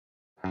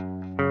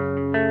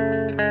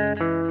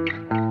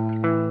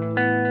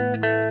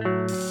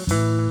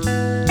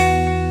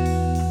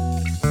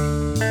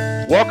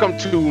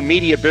Welcome to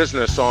Media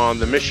Business on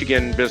the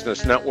Michigan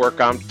Business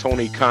Network. I'm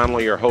Tony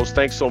Conley, your host.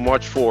 Thanks so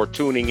much for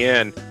tuning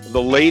in.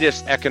 The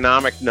latest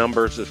economic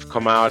numbers have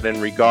come out in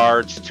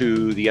regards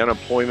to the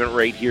unemployment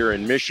rate here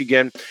in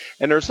Michigan.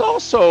 And there's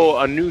also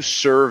a new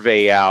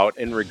survey out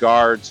in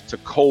regards to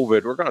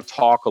COVID. We're going to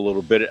talk a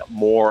little bit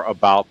more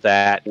about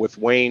that with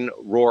Wayne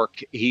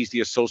Rourke. He's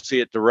the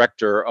Associate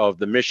Director of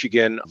the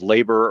Michigan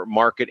Labor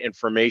Market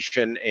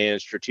Information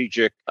and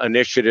Strategic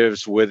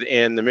Initiatives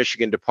within the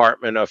Michigan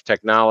Department of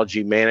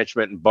Technology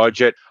Management and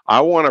Budget.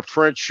 I want to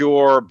print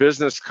your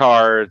business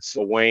cards,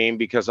 Wayne,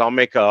 because I'll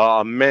make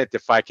a mint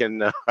if I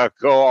can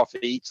go off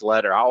each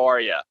letter. How are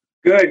you?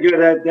 Good.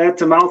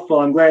 That's a mouthful.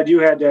 I'm glad you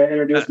had to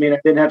introduce me and I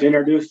didn't have to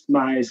introduce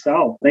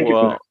myself. Thank you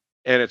for that.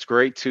 And it's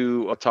great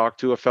to talk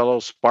to a fellow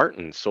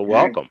Spartan. So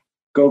welcome.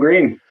 Go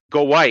green.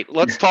 Go white.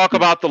 Let's talk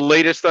about the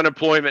latest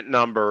unemployment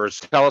numbers.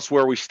 Tell us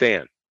where we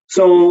stand.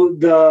 So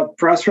the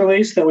press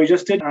release that we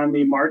just did on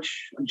the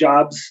March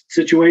jobs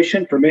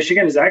situation for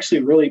Michigan is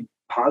actually really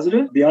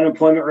positive. The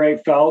unemployment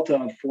rate fell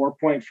to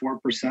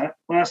 4.4%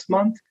 last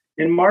month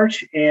in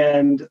March,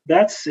 and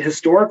that's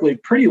historically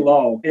pretty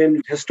low.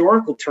 In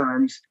historical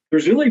terms,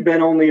 there's really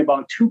been only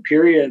about two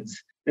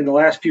periods in the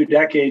last few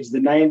decades, the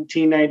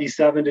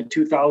 1997 to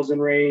 2000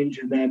 range,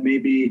 and then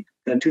maybe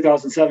the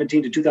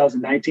 2017 to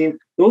 2019.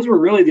 Those were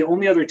really the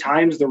only other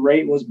times the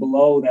rate was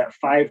below that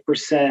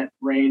 5%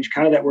 range,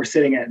 kind of that we're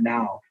sitting at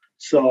now.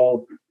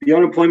 So the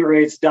unemployment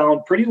rate's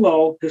down pretty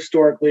low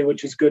historically,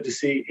 which is good to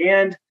see.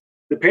 And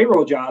the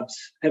payroll jobs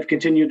have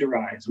continued to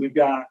rise. We've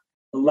got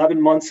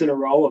 11 months in a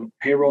row of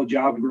payroll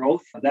job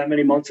growth. That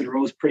many months in a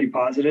row is pretty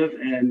positive,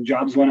 and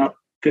jobs went up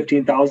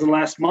 15,000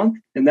 last month.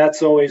 And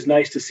that's always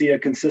nice to see a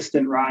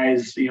consistent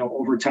rise,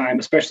 over time,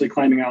 especially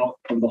climbing out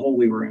of the hole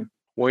we were in.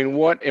 Wayne,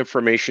 what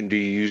information do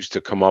you use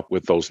to come up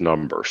with those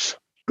numbers?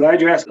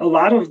 Glad you asked. A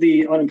lot of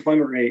the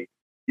unemployment rate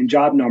and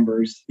job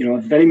numbers,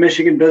 if any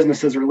Michigan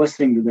businesses are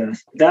listening to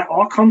this, that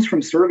all comes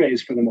from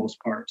surveys for the most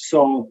part.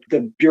 So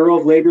the Bureau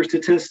of Labor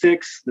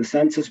Statistics, the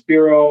Census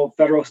Bureau,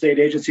 federal state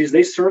agencies,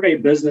 they survey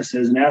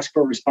businesses and ask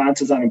for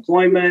responses on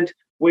employment,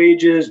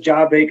 wages,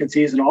 job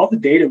vacancies, and all the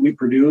data we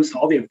produce,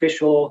 all the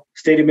official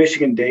state of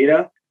Michigan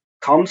data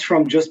comes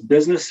from just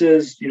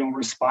businesses,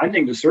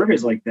 responding to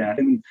surveys like that.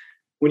 And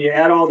when you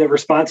add all the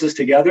responses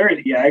together,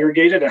 you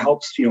aggregate it, it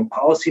helps,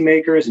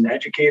 policymakers and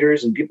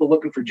educators and people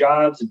looking for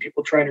jobs and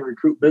people trying to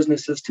recruit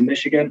businesses to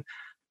Michigan.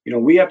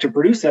 We have to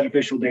produce that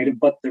official data,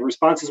 but the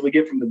responses we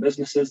get from the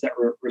businesses that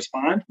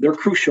respond, they're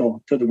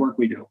crucial to the work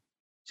we do.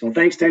 So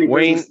thanks to any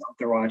business out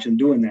there watching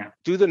doing that.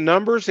 Do the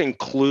numbers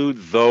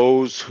include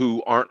those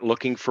who aren't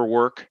looking for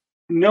work?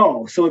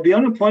 No. So the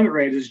unemployment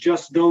rate is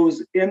just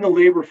those in the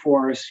labor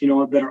force,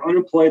 that are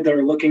unemployed, that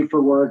are looking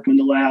for work in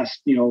the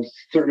last,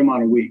 certain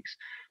amount of weeks.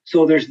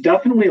 So there's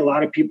definitely a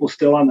lot of people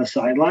still on the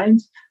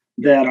sidelines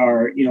that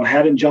are,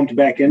 haven't jumped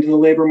back into the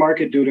labor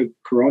market due to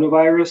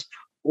coronavirus,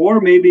 or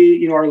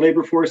maybe, our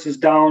labor force is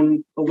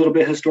down a little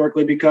bit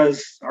historically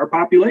because our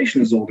population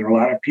is older. A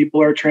lot of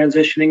people are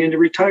transitioning into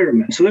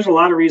retirement. So there's a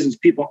lot of reasons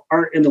people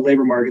aren't in the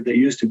labor market they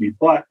used to be.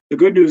 But the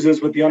good news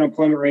is with the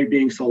unemployment rate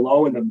being so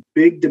low and the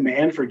big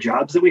demand for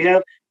jobs that we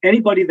have,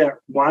 anybody that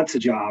wants a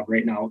job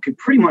right now can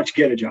pretty much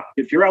get a job.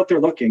 If you're out there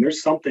looking,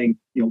 there's something,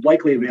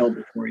 likely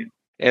available for you.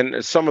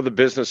 And some of the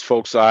business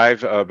folks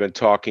I've been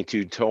talking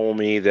to told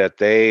me that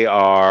they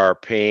are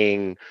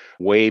paying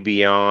way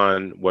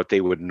beyond what they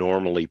would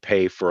normally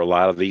pay for a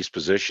lot of these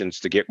positions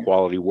to get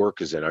quality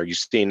workers in. Are you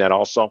seeing that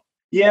also?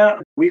 Yeah,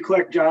 we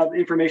collect job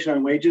information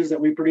on wages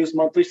that we produce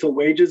monthly. So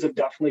wages have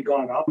definitely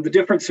gone up. The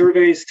different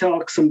surveys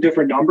tell some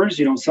different numbers,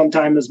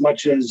 sometimes as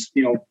much as,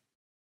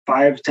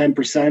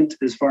 5-10%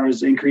 as far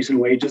as increase in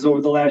wages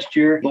over the last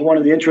year. But one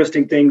of the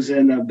interesting things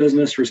in the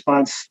business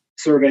response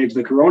survey to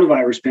the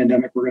coronavirus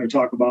pandemic we're going to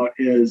talk about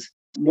is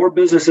more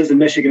businesses in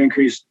Michigan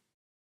increased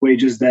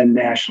wages than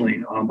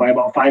nationally by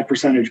about 5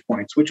 percentage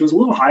points, which was a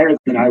little higher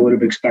than I would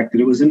have expected.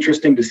 It was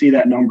interesting to see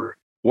that number.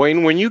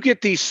 Wayne, when you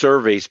get these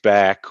surveys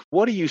back,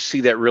 what do you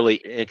see that really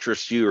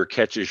interests you or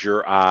catches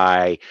your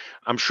eye?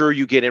 I'm sure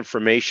you get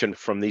information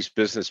from these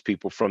business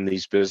people, from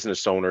these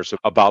business owners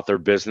about their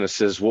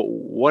businesses.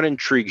 What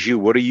intrigues you?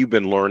 What have you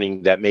been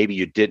learning that maybe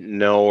you didn't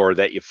know or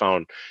that you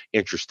found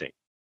interesting?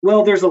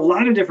 Well, there's a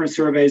lot of different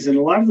surveys, and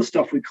a lot of the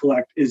stuff we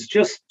collect is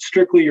just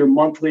strictly your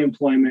monthly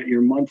employment,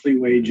 your monthly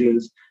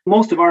wages.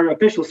 Most of our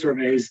official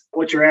surveys,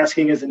 what you're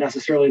asking isn't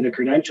necessarily the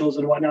credentials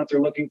and whatnot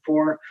they're looking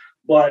for,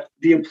 but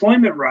the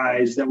employment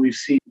rise that we've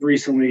seen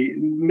recently.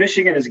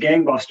 Michigan is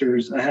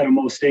gangbusters ahead of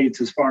most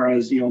states as far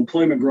as,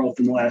 employment growth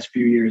in the last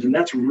few years, and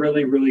that's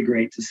really, really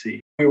great to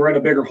see. We were in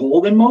a bigger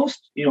hole than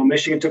most.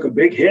 Michigan took a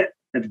big hit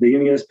at the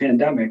beginning of this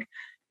pandemic,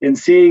 and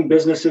seeing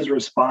businesses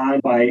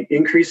respond by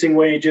increasing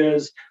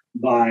wages,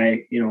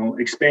 by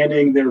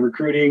expanding their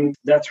recruiting,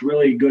 that's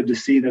really good to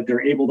see that they're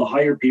able to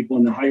hire people,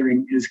 and the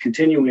hiring is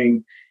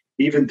continuing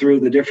even through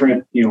the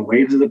different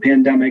waves of the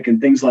pandemic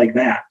and things like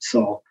that.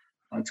 So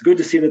it's good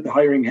to see that the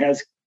hiring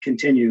has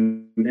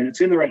continued and it's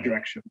in the right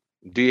direction.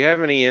 Do you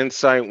have any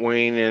insight,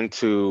 Wayne,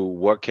 into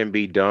what can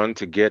be done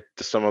to get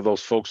some of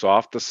those folks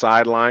off the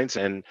sidelines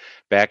and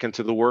back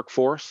into the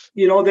workforce?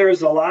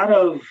 There's a lot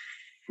of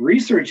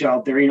research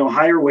out there.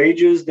 Higher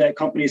wages that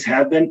companies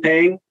have been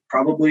paying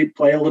probably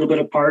play a little bit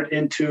of part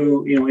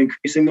into,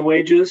 increasing the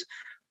wages,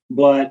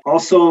 but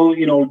also,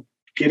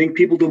 getting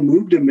people to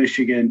move to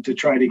Michigan to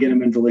try to get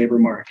them into the labor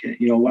market,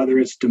 whether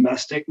it's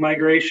domestic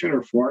migration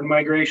or foreign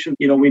migration.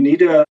 We need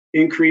to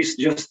increase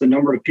just the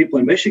number of people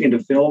in Michigan to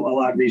fill a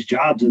lot of these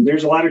jobs. And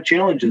there's a lot of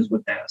challenges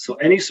with that. So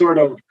any sort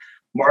of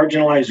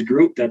marginalized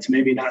group that's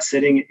maybe not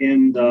sitting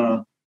in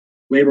the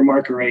labor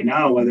market right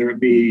now, whether it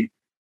be,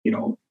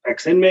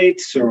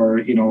 ex-inmates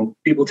or,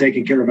 people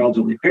taking care of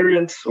elderly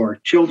parents or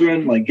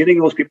children, like getting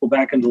those people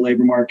back into the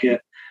labor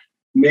market,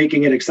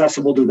 making it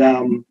accessible to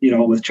them,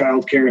 with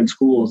childcare and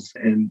schools.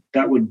 And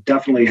that would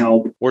definitely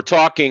help. We're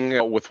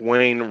talking with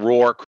Wayne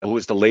Rourke, who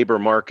is the Labor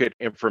Market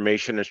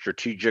Information and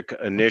Strategic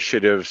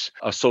Initiatives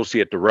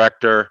Associate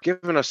Director,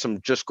 giving us some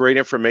just great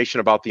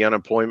information about the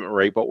unemployment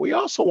rate. But we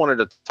also wanted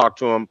to talk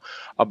to him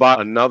about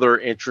another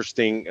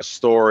interesting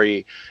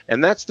story,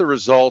 and that's the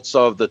results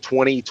of the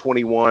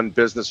 2021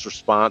 Business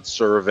Response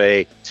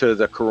Survey to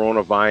the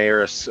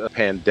coronavirus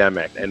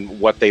pandemic and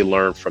what they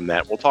learned from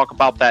that. We'll talk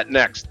about that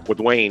next with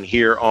Wayne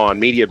here on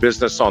Media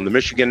Business on the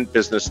Michigan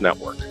Business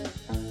Network.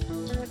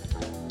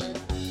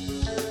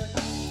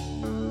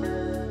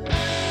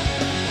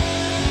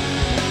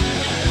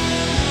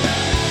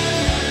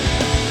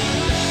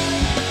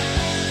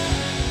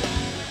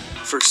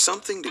 For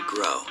something to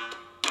grow,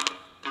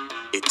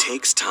 it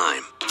takes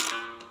time.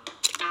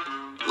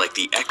 Like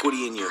the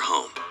equity in your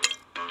home.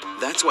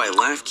 That's why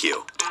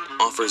LAFQ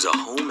offers a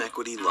home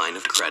equity line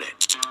of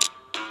credit.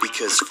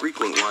 Because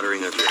frequent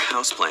watering of your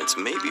houseplants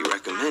may be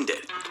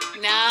recommended.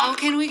 Now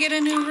can we get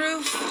a new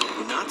roof?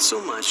 Not so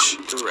much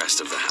the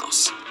rest of the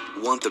house.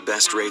 Want the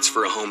best rates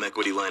for a home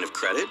equity line of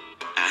credit?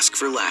 Ask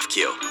for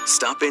LAFQ.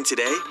 Stop in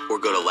today or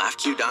go to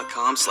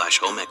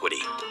LAFQ.com/home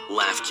equity.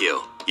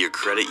 LAFQ, your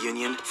credit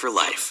union for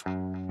life.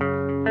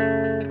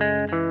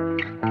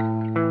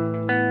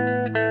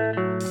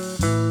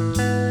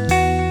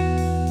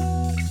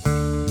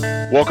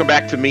 Welcome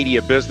back to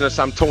Media Business.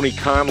 I'm Tony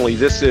Conley.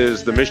 This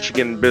is the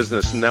Michigan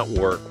Business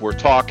Network. We're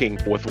talking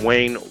with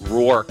Wayne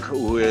Rourke,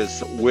 who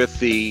is with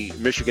the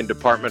Michigan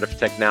Department of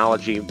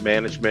Technology,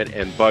 Management,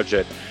 and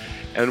Budget.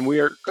 And we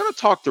are going to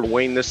talk to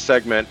Wayne this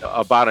segment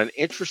about an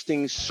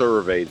interesting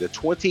survey, the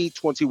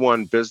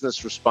 2021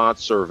 Business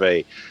Response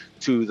Survey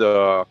to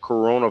the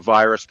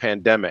coronavirus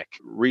pandemic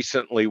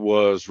recently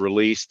was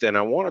released. And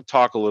I want to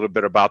talk a little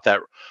bit about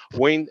that.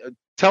 Wayne,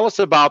 tell us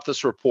about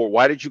this report.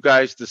 Why did you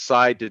guys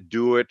decide to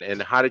do it,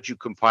 and how did you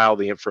compile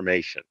the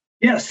information?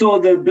 Yeah, so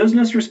the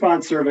Business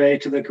Response Survey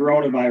to the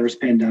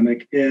coronavirus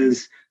pandemic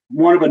is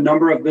one of a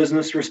number of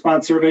business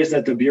response surveys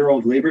that the Bureau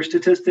of Labor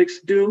Statistics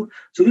do.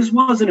 So this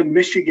wasn't a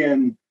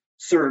Michigan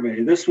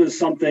survey. This was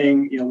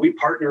something, we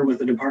partner with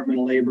the Department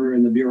of Labor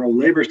and the Bureau of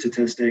Labor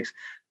Statistics.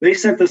 They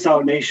sent this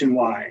out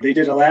nationwide. They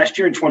did it last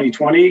year in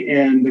 2020,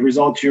 and the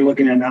results you're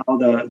looking at now,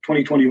 the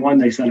 2021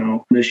 they sent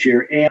out this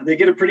year. And they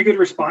get a pretty good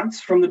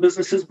response from the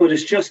businesses, but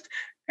it's just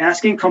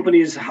asking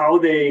companies how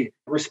they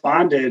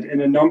responded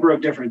in a number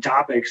of different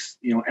topics.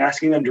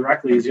 Asking them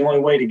directly is the only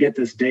way to get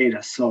this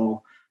data.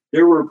 So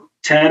there were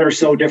 10 or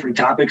so different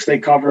topics they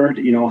covered.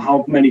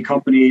 How many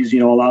companies,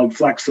 allowed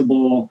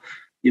flexible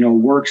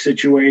work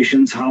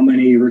situations, how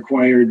many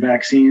required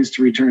vaccines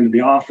to return to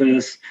the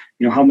office,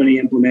 how many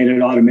implemented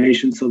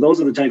automation. So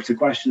those are the types of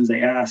questions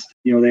they asked.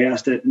 They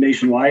asked it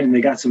nationwide, and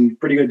they got some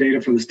pretty good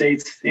data for the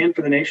states and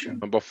for the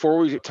nation. Before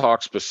we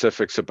talk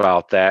specifics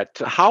about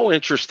that, how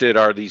interested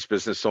are these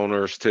business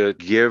owners to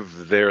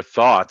give their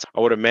thoughts? I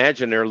would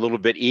imagine they're a little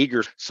bit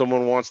eager.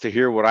 Someone wants to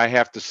hear what I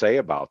have to say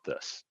about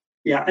this.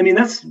 Yeah,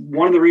 that's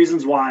one of the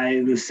reasons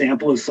why the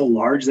sample is so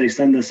large. They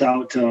send this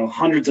out to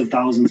hundreds of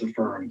thousands of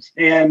firms.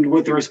 And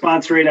with the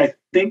response rate, I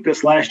think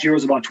this last year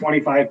was about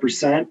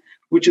 25%,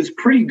 which is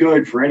pretty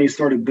good for any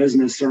sort of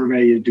business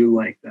survey you do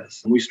like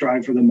this. We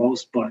strive for the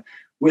most, but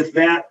with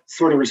that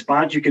sort of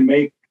response, you can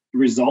make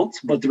results,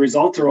 but the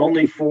results are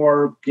only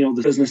for,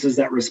 the businesses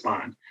that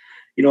respond.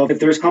 If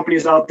there's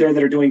companies out there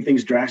that are doing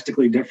things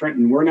drastically different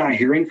and we're not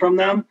hearing from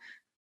them,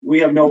 we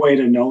have no way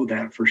to know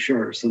that for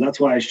sure. So that's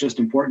why it's just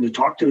important to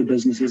talk to the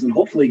businesses and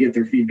hopefully get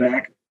their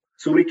feedback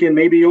so we can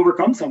maybe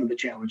overcome some of the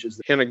challenges.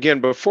 And again,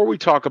 before we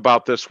talk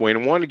about this, Wayne,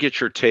 I want to get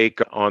your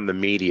take on the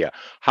media.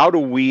 How do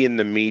we in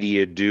the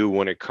media do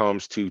when it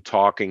comes to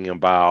talking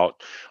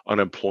about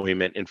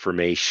unemployment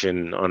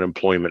information,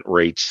 unemployment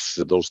rates,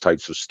 those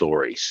types of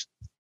stories?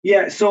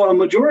 Yeah, so a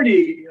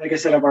majority, like I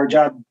said, of our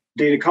job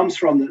data comes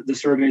from the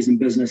surveys and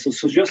businesses.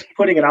 So just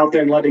putting it out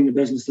there and letting the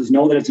businesses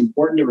know that it's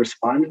important to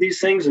respond to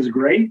these things is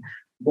great.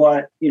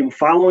 But,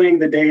 following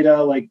the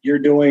data like you're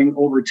doing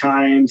over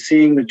time,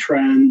 seeing the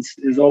trends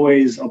is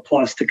always a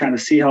plus to kind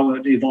of see how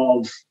it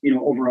evolves,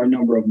 over a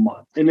number of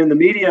months. And in the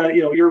media,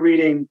 you're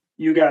reading,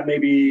 you got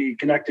maybe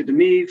connected to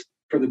me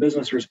for the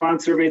business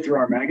response survey through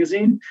our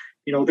magazine.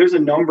 There's a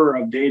number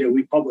of data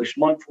we publish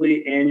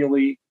monthly,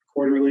 annually,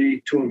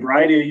 quarterly to a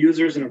variety of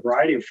users in a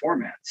variety of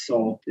formats.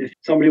 So if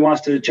somebody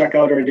wants to check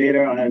out our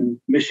data on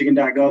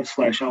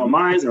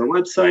michigan.gov/LMIs, our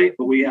website,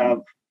 but we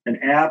have an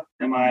app,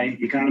 MI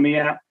Economy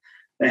app,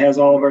 that has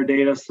all of our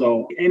data.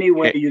 So any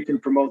way you can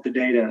promote the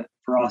data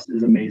for us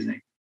is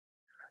amazing.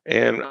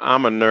 And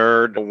I'm a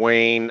nerd,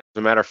 Wayne. As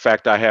a matter of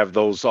fact, I have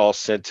those all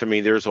sent to me.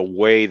 There's a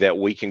way that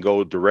we can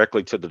go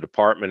directly to the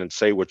department and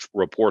say which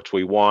reports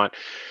we want.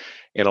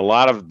 And a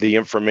lot of the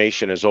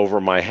information is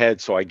over my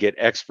head, so I get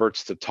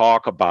experts to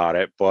talk about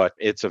it, but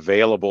it's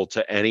available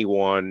to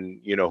anyone,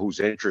 who's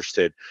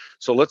interested.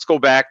 So let's go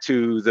back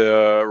to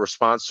the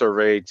response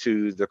survey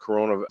to the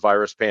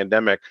coronavirus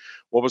pandemic.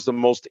 What was the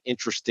most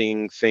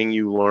interesting thing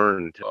you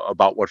learned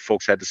about what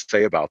folks had to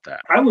say about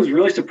that? I was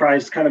really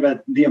surprised kind of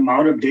at the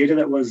amount of data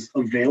that was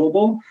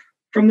available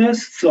from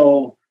this.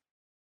 So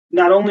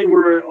not only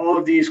were all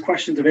of these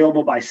questions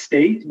available by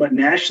state, but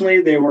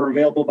nationally, they were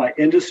available by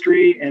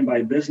industry and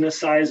by business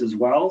size as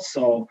well.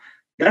 So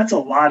that's a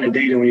lot of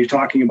data when you're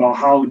talking about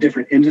how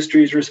different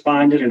industries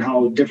responded and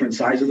how different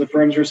sizes of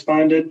firms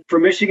responded. For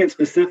Michigan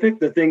specific,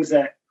 the things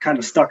that kind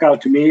of stuck out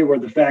to me were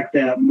the fact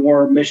that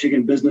more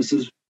Michigan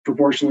businesses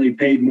proportionally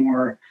paid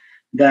more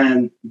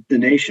than the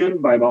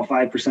nation by about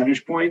 5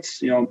 percentage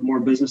points, more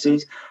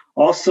businesses.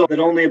 Also, that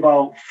only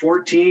about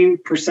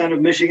 14%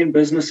 of Michigan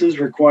businesses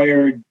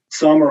required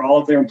some or all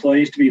of their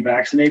employees to be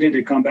vaccinated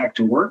to come back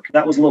to work.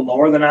 That was a little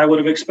lower than I would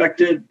have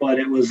expected, but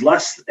it was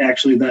less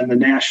actually than the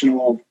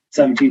national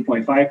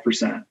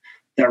 17.5%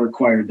 that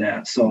required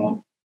that.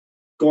 So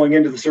going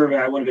into the survey,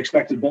 I would have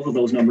expected both of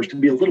those numbers to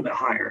be a little bit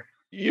higher.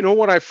 You know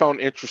what I found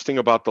interesting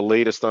about the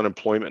latest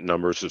unemployment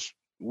numbers is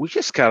we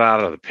just got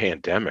out of the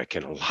pandemic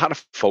and a lot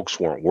of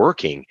folks weren't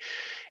working.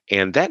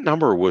 And that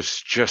number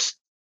was just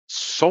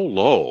so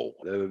low.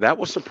 That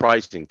was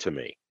surprising to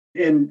me.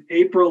 In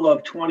April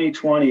of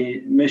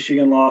 2020,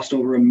 Michigan lost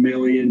over 1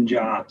 million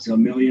jobs,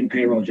 1 million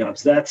payroll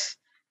jobs. That's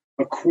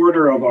a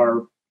quarter of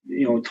our,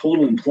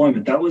 total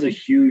employment. That was a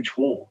huge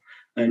hole.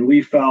 And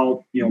we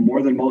fell,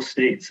 more than most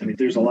states. I mean,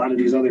 there's a lot of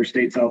these other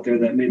states out there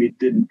that maybe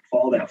didn't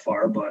fall that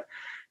far, but,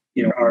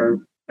 our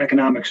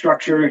economic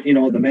structure,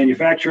 the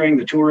manufacturing,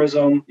 the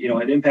tourism,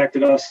 it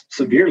impacted us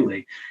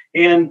severely.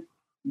 And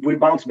we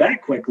bounced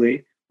back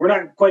quickly. We're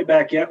not quite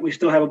back yet. We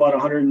still have about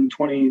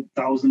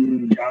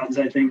 120,000 jobs,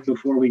 I think,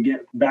 before we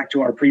get back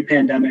to our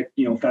pre-pandemic,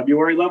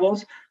 February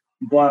levels.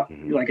 But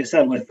like I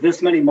said, with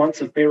this many months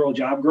of payroll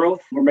job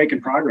growth, we're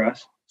making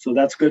progress. So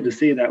that's good to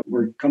see that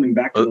we're coming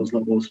back to those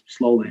levels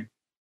slowly.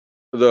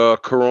 The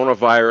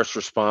coronavirus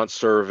response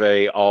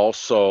survey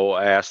also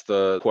asked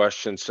the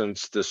question,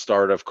 since the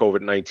start of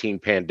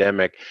COVID-19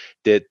 pandemic,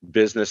 did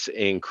business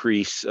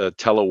increase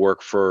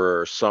telework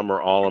for some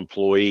or all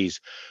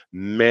employees?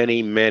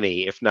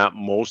 Many, if not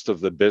most of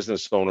the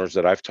business owners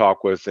that I've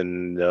talked with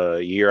in the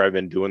year I've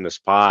been doing this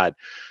pod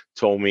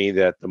told me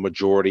that the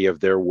majority of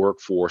their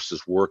workforce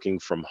is working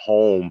from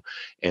home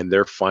and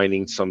they're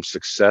finding some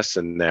success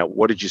in that.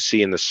 What did you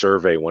see in the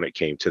survey when it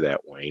came to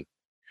that, Wayne?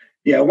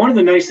 Yeah, one of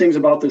the nice things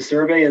about this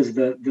survey is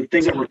the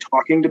things that we're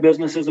talking to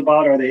businesses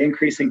about. Are they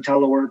increasing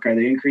telework? Are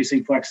they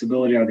increasing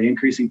flexibility? Are they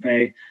increasing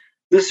pay?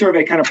 This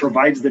survey kind of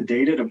provides the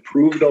data to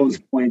prove those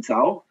points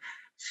out.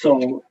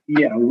 So,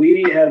 yeah,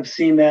 we have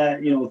seen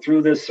that,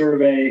 through this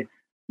survey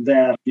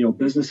that,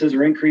 businesses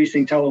are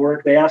increasing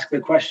telework. They ask the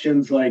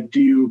questions like,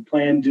 do you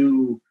plan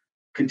to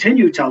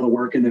continue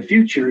telework in the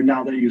future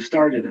now that you've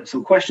started it?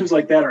 So questions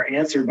like that are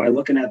answered by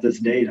looking at this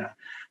data.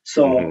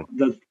 So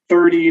the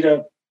 30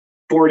 to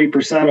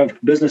 40% of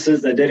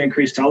businesses that did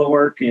increase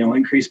telework,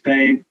 increase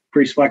pay,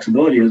 increase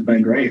flexibility has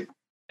been great.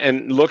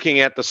 And looking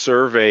at the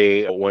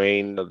survey,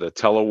 Wayne, the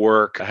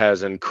telework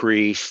has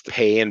increased,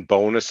 pay and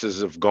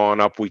bonuses have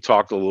gone up. We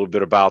talked a little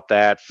bit about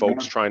that,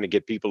 folks trying to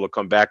get people to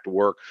come back to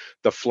work,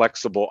 the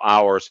flexible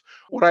hours.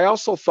 What I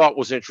also thought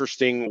was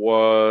interesting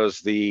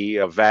was the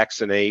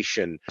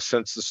vaccination.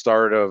 Since the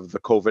start of the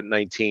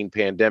COVID-19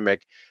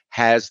 pandemic,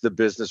 has the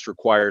business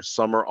required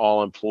some or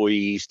all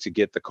employees to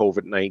get the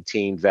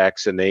COVID-19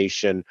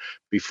 vaccination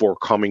before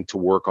coming to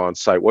work on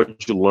site? What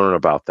did you learn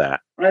about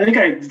that? I think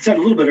I said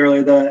a little bit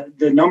earlier,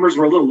 the numbers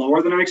were a little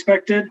lower than I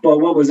expected.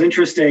 But what was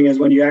interesting is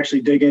when you actually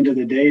dig into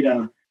the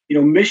data,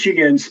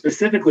 Michigan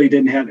specifically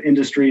didn't have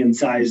industry and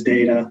size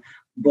data,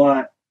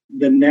 but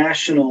the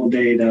national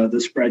data, the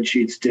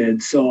spreadsheets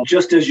did. So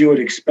just as you would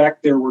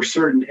expect, there were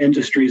certain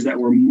industries that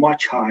were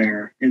much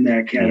higher in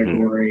that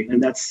category.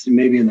 And that's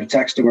maybe in the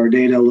text of our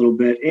data a little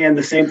bit. And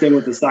the same thing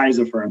with the size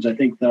of firms. I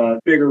think the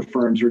bigger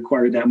firms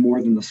required that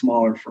more than the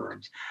smaller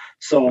firms.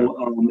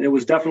 So it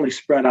was definitely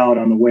spread out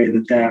on the way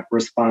that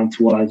response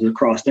was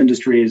across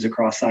industries,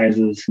 across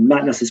sizes,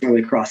 not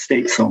necessarily across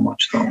states so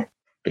much though.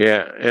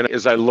 Yeah. And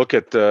as I look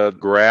at the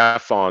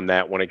graph on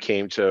that, when it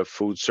came to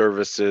food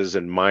services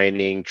and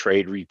mining,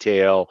 trade,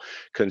 retail,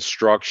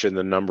 construction,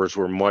 the numbers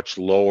were much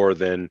lower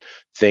than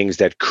things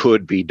that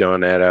could be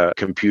done at a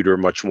computer,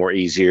 much more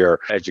easier,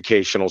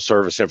 educational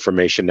service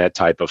information, that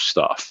type of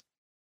stuff.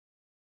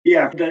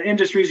 Yeah, the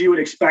industries you would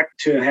expect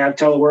to have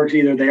telework,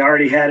 either they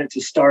already had it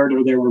to start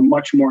or they were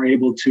much more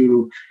able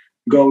to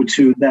go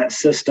to that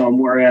system.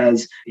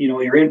 Whereas,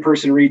 your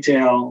in-person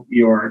retail,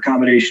 your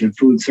accommodation and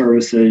food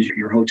services,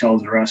 your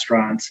hotels and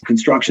restaurants,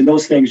 construction,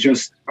 those things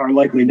just are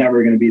likely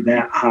never going to be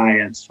that high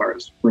as far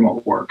as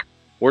remote work.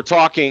 We're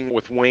talking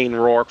with Wayne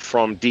Rourke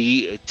from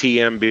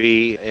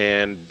DTMB,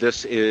 and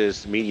this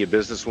is Media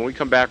Business. When we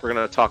come back, we're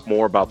going to talk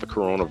more about the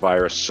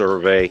coronavirus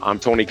survey. I'm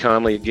Tony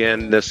Conley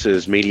again. This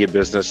is Media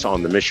Business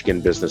on the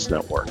Michigan Business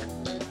Network.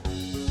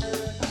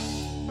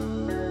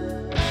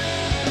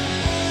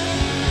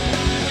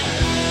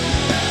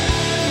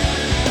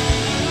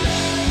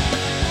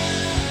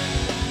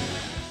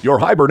 Your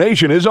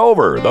hibernation is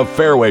over. The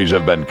fairways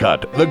have been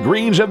cut. The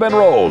greens have been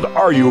rolled.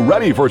 Are you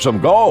ready for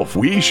some golf?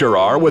 We sure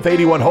are, with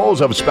 81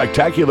 holes of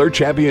spectacular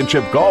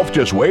championship golf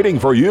just waiting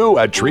for you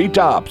at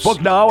Treetops.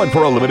 Book now, and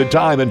for a limited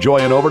time, enjoy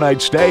an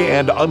overnight stay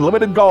and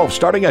unlimited golf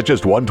starting at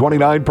just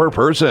 $129 per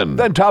person.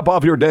 Then top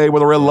off your day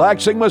with a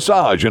relaxing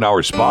massage in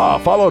our spa,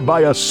 followed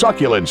by a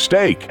succulent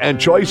steak and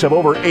choice of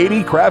over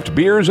 80 craft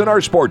beers in our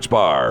sports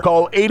bar.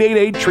 Call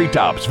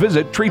 888-TREETOPS.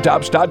 Visit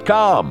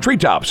treetops.com.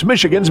 Treetops,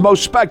 Michigan's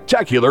most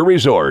spectacular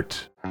resort.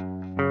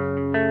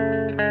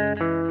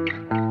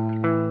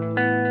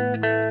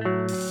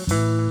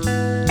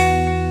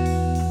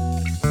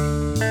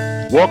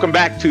 Welcome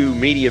back to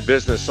Media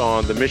Business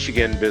on the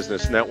Michigan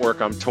Business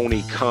Network. I'm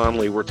Tony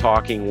Conley. We're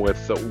talking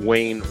with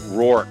Wayne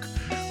Rourke,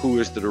 who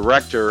is the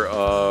director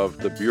of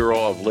the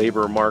Bureau of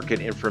Labor Market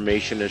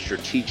Information and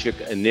Strategic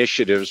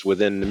Initiatives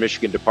within the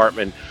Michigan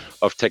Department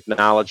of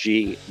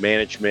Technology,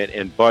 Management,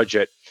 and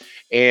Budget.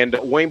 And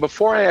Wayne,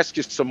 before I ask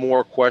you some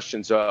more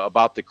questions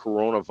about the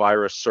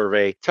coronavirus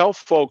survey, tell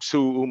folks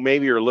who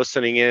maybe are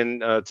listening in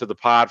to the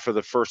pod for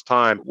the first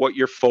time what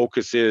your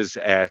focus is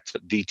at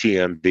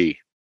DTMB.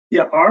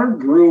 Yeah, our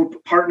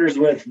group partners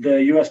with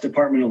the U.S.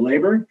 Department of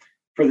Labor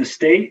for the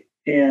state.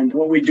 And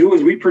what we do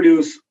is we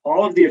produce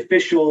all of the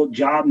official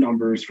job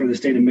numbers for the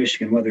state of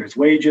Michigan, whether it's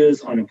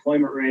wages,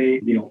 unemployment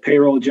rate,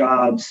 payroll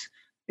jobs,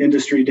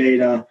 industry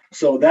data.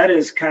 So that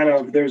is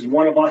there's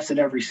one of us in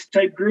every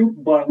type group,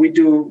 but we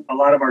do a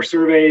lot of our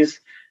surveys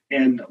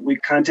and we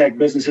contact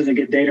businesses and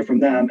get data from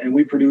them. And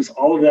we produce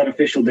all of that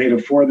official data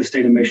for the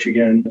state of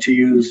Michigan to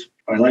use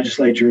by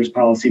legislatures,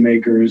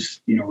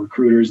 policymakers,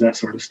 recruiters, that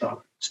sort of stuff,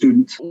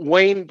 students.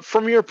 Wayne,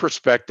 from your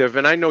perspective,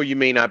 and I know you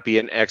may not be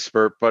an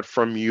expert, but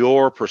from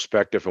your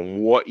perspective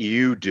and what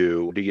you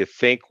do you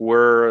think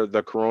where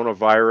the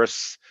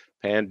coronavirus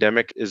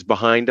pandemic is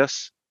behind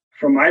us?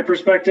 From my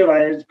perspective,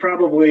 it's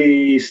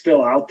probably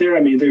still out there.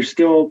 I mean, there's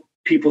still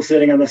people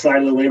sitting on the side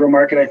of the labor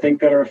market, I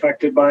think, that are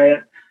affected by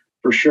it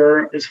for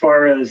sure. As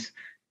far as,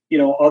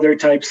 other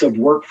types of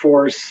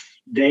workforce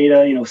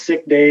data,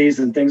 sick days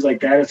and things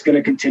like that, it's going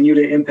to continue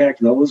to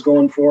impact those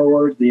going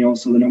forward.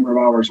 So the number of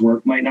hours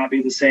worked might not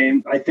be the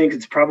same. I think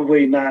it's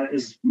probably not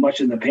as much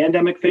in the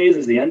pandemic phase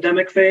as the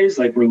endemic phase.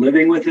 Like, we're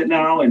living with it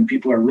now and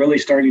people are really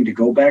starting to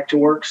go back to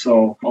work.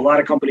 So a lot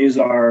of companies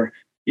are,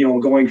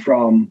 going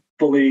from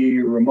fully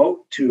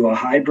remote to a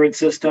hybrid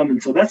system.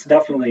 And so that's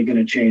definitely going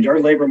to change. Our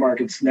labor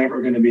market's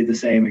never going to be the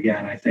same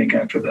again, I think,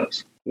 after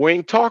this.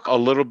 Wayne, talk a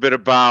little bit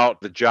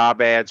about the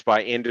job ads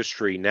by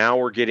industry. Now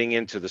we're getting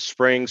into the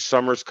spring,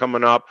 summer's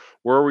coming up.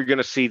 Where are we going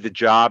to see the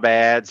job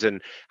ads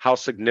and how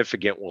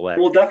significant will that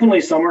be? Well,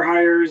 definitely summer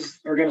hires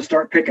are going to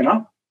start picking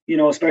up,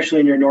 especially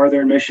in your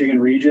northern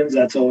Michigan regions.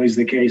 That's always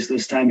the case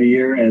this time of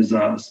year as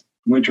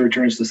winter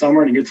returns to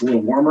summer and it gets a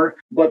little warmer.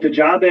 But the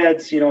job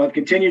ads, have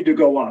continued to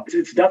go up.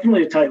 It's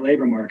definitely a tight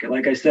labor market.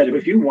 Like I said,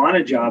 if you want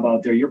a job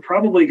out there, you're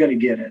probably going to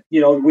get it.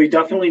 We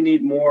definitely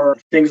need more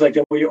things like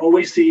that. We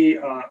always see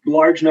a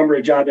large number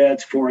of job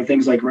ads for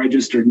things like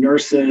registered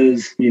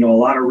nurses. A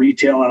lot of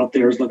retail out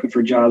there is looking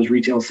for jobs,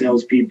 retail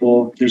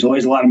salespeople. There's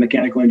always a lot of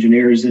mechanical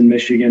engineers in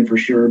Michigan for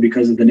sure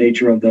because of the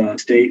nature of the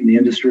state and the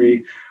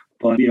industry.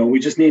 But, we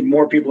just need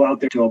more people out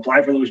there to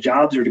apply for those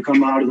jobs or to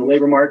come out of the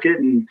labor market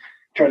and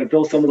try to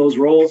fill some of those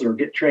roles or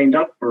get trained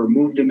up or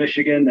move to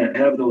Michigan that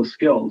have those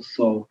skills.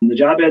 So the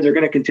job ads are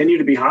going to continue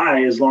to be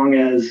high as long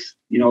as,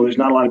 there's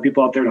not a lot of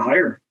people out there to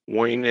hire.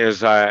 Wayne,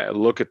 as I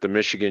look at the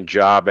Michigan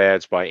job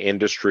ads by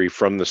industry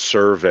from the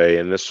survey,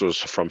 and this was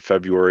from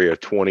February of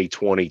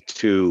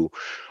 2022,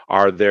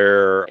 are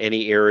there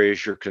any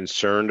areas you're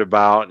concerned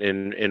about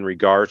in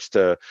regards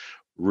to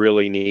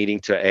really needing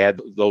to add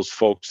those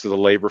folks to the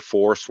labor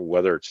force,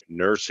 whether it's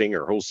nursing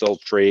or wholesale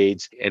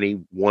trades, any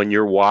one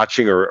you're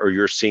watching or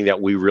you're seeing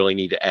that we really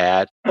need to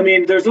add? I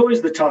mean, there's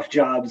always the tough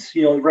jobs.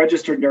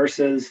 Registered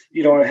nurses,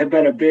 have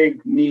been a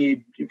big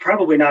need,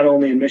 probably not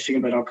only in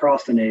Michigan, but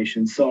across the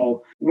nation.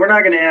 So we're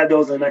not going to add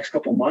those in the next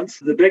couple of months.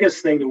 The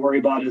biggest thing to worry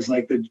about is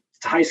like the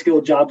high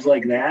skilled jobs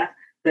like that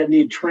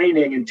need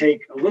training and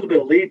take a little bit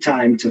of lead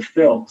time to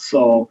fill.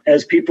 So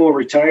as people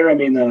retire,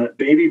 the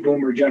baby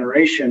boomer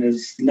generation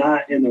is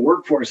not in the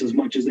workforce as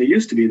much as they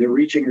used to be. They're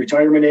reaching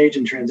retirement age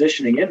and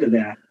transitioning into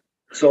that.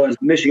 So as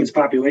Michigan's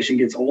population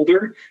gets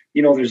older,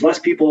 there's less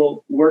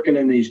people working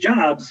in these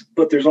jobs,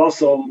 but there's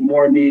also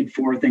more need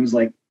for things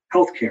like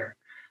healthcare.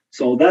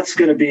 So that's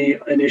going to be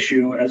an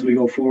issue as we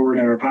go forward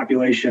and our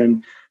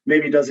population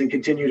maybe doesn't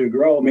continue to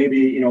grow.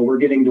 Maybe, we're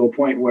getting to a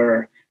point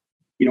where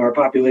our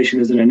population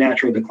is in a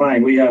natural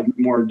decline. We have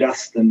more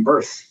deaths than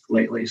births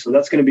lately. So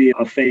that's going to be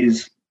a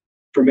phase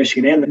for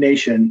Michigan and the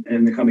nation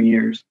in the coming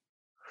years.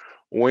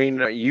 Wayne,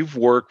 you've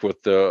worked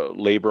with the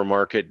labor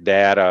market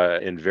data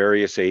in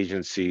various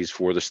agencies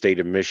for the state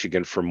of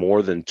Michigan for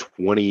more than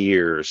 20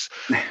 years.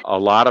 A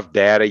lot of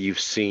data you've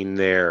seen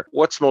there.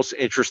 What's most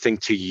interesting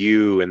to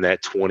you in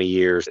that 20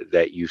 years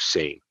that you've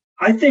seen?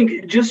 I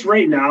think just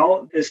right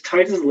now, as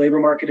tight as the labor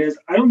market is,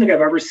 I don't think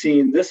I've ever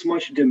seen this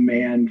much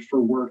demand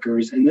for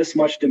workers and this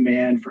much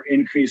demand for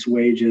increased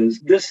wages.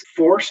 This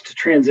forced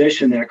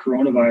transition that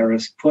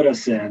coronavirus put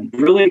us in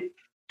really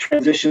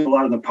transitioned a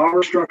lot of the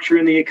power structure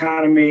in the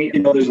economy.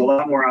 There's a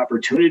lot more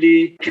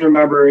opportunity. I can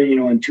remember,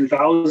 in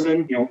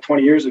 2000,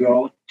 20 years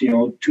ago,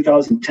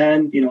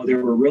 2010,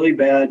 there were really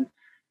bad,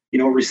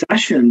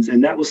 recessions,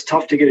 and that was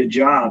tough to get a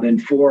job.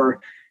 And for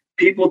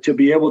people to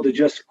be able to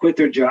just quit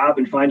their job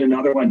and find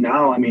another one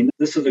now,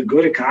 this is a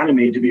good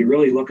economy to be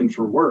really looking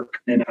for work.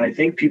 And I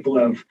think people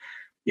have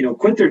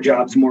quit their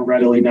jobs more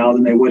readily now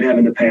than they would have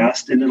in the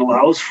past. And it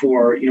allows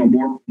for,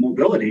 more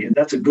mobility. And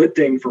that's a good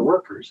thing for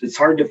workers. It's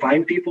hard to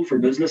find people for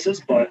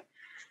businesses, but,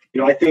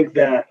 I think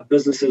that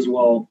businesses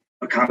will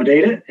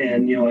accommodate it.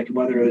 And,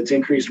 whether it's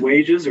increased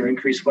wages or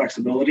increased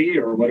flexibility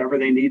or whatever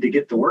they need to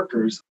get the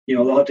workers,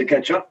 they'll have to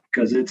catch up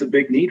because it's a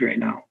big need right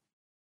now.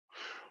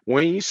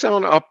 Wayne, you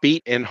sound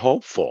upbeat and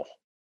hopeful.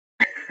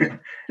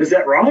 Is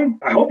that wrong?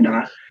 I hope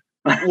not.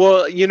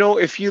 Well,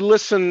 if you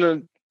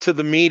listen to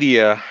the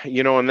media,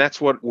 and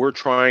that's what we're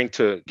trying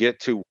to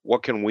get to.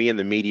 What can we in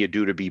the media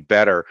do to be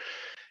better?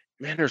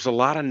 Man, there's a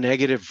lot of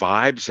negative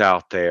vibes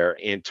out there.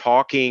 And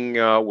talking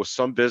with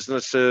some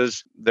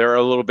businesses, they're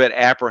a little bit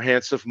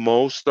apprehensive.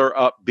 Most are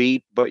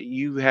upbeat, but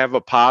you have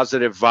a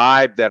positive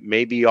vibe that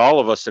maybe all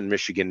of us in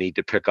Michigan need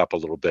to pick up a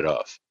little bit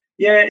of.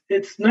 Yeah,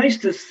 it's nice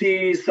to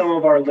see some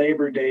of our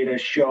labor data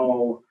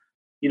show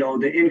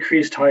the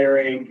increased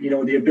hiring,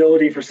 the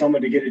ability for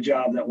someone to get a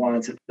job that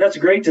wants it. That's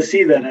great to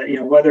see that,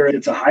 whether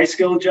it's a high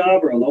skill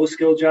job or a low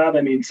skill job.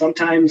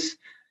 Sometimes,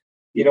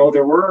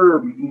 there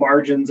were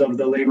margins of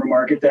the labor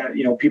market that,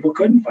 people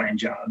couldn't find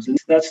jobs. And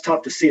that's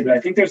tough to see. But I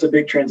think there's a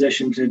big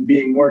transition to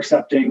being more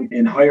accepting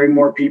and hiring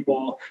more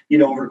people,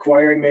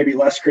 requiring maybe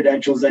less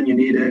credentials than you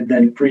needed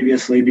than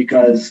previously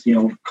because,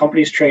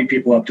 companies train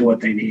people up to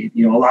what they need,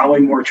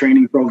 allowing more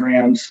training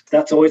programs.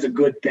 That's always a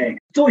good thing.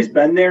 It's always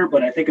been there,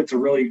 but I think it's a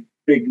really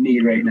big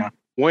need right now.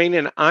 Wayne,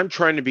 and I'm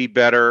trying to be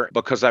better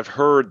because I've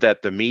heard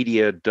that the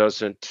media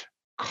doesn't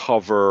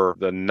cover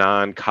the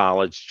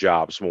non-college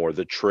jobs more,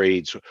 the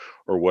trades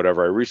or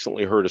whatever. I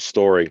recently heard a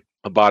story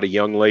about a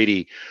young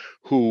lady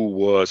who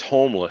was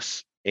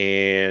homeless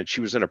and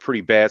she was in a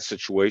pretty bad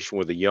situation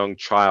with a young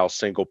child,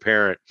 single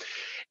parent.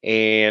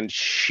 And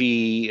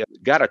she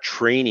got a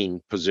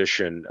training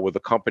position with a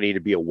company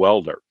to be a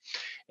welder.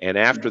 And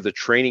after the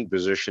training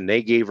position,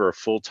 they gave her a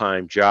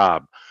full-time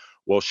job.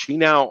 Well, she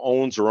now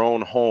owns her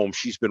own home.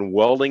 She's been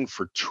welding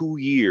for 2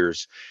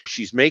 years.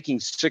 She's making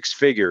six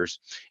figures,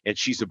 and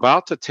she's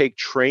about to take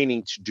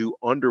training to do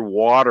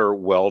underwater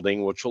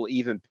welding, which will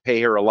even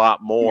pay her a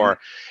lot more.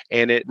 Yeah.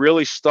 And it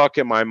really stuck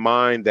in my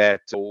mind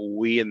that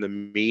we in the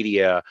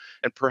media,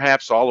 and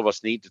perhaps all of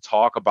us, need to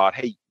talk about,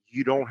 hey,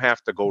 you don't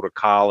have to go to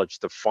college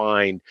to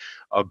find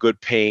a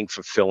good paying,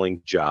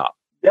 fulfilling job.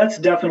 That's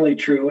definitely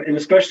true. And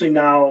especially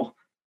now,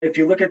 if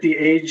you look at the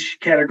age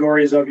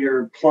categories of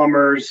your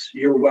plumbers,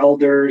 your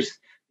welders,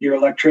 your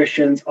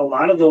electricians, a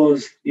lot of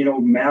those,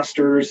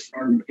 masters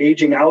are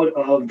aging out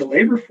of the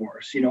labor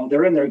force.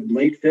 They're in their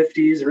late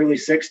 50s, early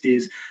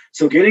 60s.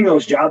 So getting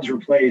those jobs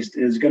replaced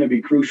is going to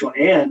be crucial.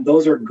 And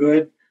those are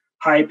good,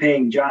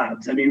 high-paying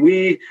jobs.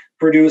 We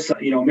produce,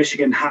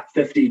 Michigan Hot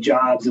 50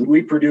 jobs, and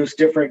we produce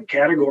different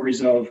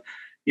categories of,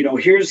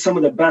 here's some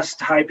of the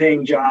best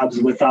high-paying jobs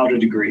without a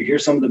degree.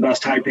 Here's some of the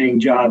best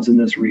high-paying jobs in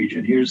this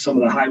region. Here's some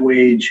of the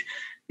high-wage,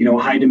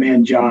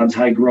 high-demand jobs,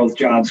 high-growth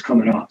jobs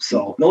coming up.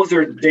 So those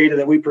are data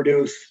that we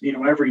produce,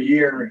 every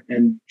year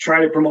and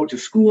try to promote to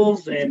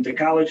schools and to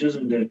colleges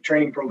and to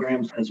training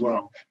programs as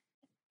well.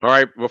 All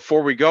right.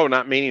 Before we go,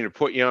 not meaning to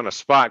put you on a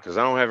spot because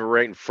I don't have it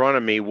right in front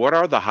of me. What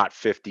are the Hot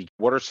 50?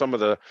 What are some of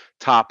the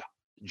top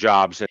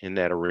jobs in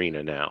that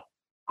arena now?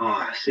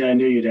 Oh, see, I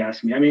knew you'd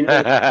ask me.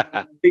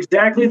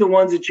 Exactly the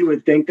ones that you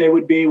would think they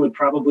would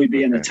probably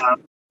be in the top: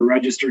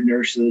 registered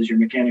nurses, your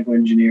mechanical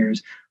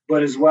engineers,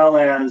 but as well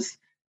as,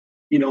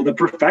 the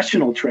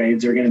professional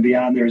trades are going to be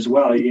on there as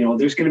well.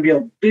 There's going to be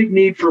a big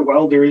need for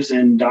welders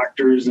and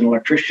doctors and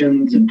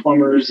electricians and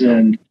plumbers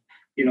and,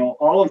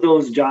 all of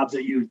those jobs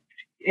that you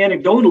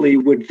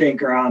anecdotally would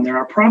think are on there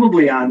are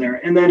probably on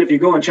there. And then if you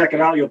go and check it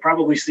out, you'll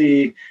probably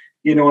see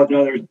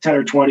another 10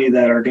 or 20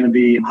 that are going to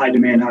be high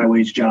demand, high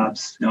wage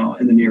jobs,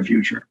 in the near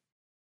future.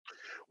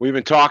 We've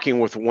been talking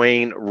with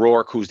Wayne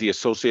Rourke, who's the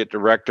Associate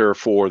Director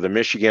for the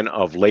Michigan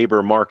of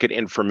Labor Market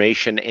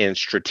Information and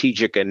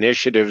Strategic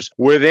Initiatives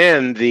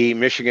within the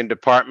Michigan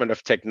Department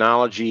of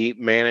Technology,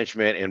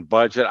 Management, and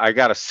Budget. I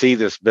got to see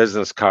this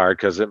business card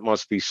because it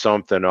must be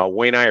something.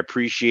 Wayne, I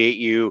appreciate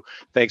you.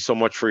 Thanks so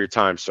much for your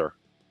time, sir.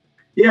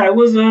 Yeah, it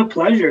was a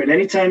pleasure. And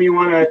anytime you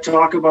want to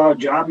talk about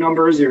job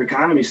numbers or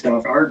economy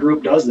stuff, our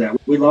group does that.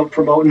 We love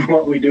promoting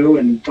what we do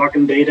and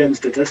talking data and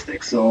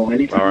statistics. So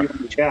anytime you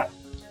want to chat,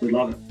 we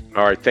love it.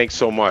 All right. Thanks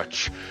so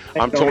much.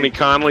 I'm Tony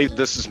Conley.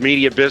 This is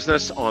Media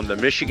Business on the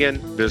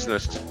Michigan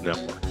Business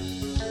Network.